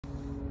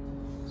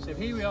So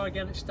here we are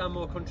again at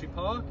Stanmore Country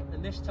Park,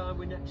 and this time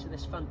we're next to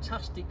this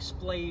fantastic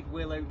splayed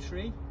willow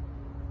tree.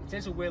 It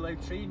is a willow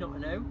tree, not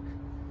an oak,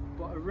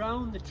 but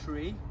around the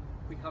tree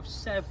we have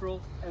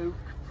several oak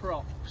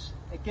props,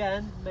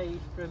 again made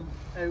from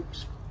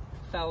oaks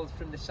felled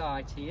from the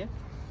side here.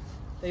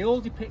 They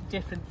all depict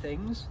different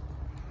things.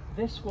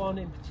 This one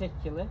in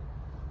particular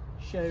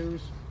shows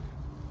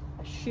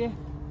a ship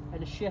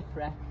and a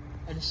shipwreck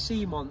and a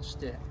sea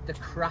monster, the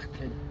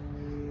Kraken.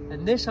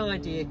 And this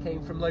idea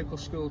came from local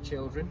school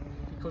children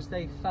because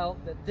they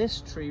felt that this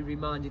tree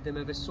reminded them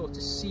of a sort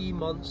of sea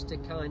monster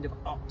kind of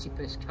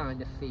octopus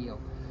kind of feel.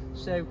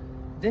 So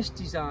this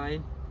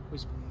design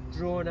was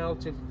drawn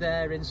out of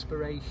their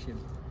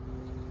inspiration.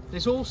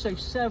 There's also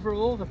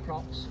several other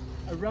props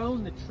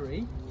around the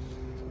tree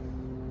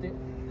that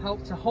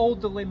help to hold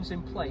the limbs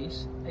in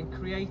place and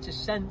create a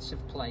sense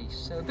of place.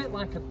 So a bit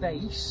like a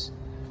base,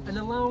 and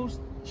allows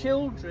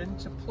children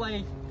to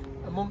play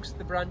amongst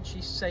the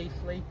branches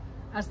safely,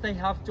 as they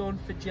have done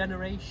for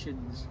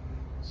generations,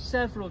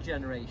 several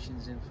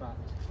generations in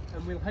fact,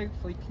 and will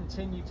hopefully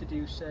continue to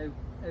do so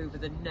over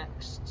the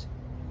next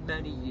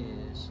many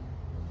years.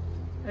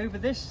 Over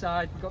this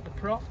side we've got the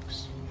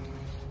props,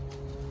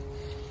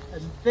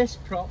 and this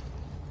prop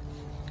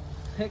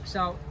picks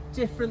out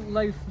different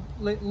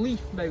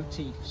leaf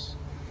motifs.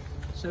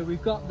 So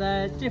we've got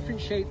there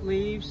different shaped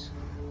leaves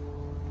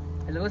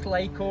and a little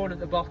acorn at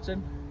the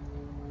bottom.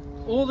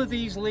 All of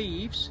these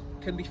leaves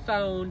can be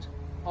found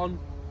on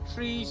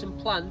trees and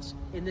plants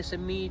in this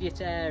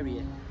immediate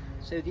area.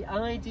 So the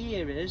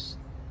idea is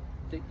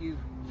that you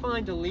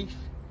find a leaf,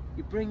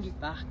 you bring it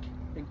back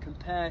and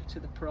compare to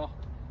the prop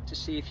to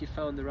see if you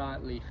found the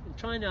right leaf, and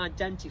try and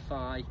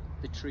identify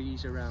the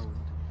trees around.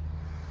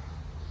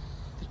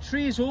 The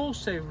tree is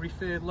also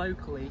referred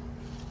locally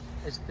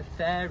as the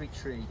fairy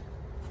tree,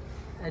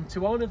 and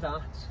to honour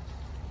that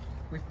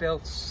we've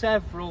built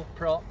several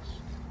props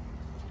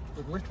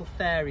with little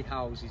fairy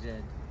houses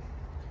in.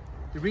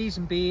 The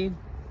reason being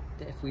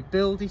that if we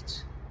build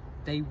it,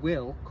 they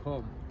will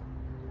come.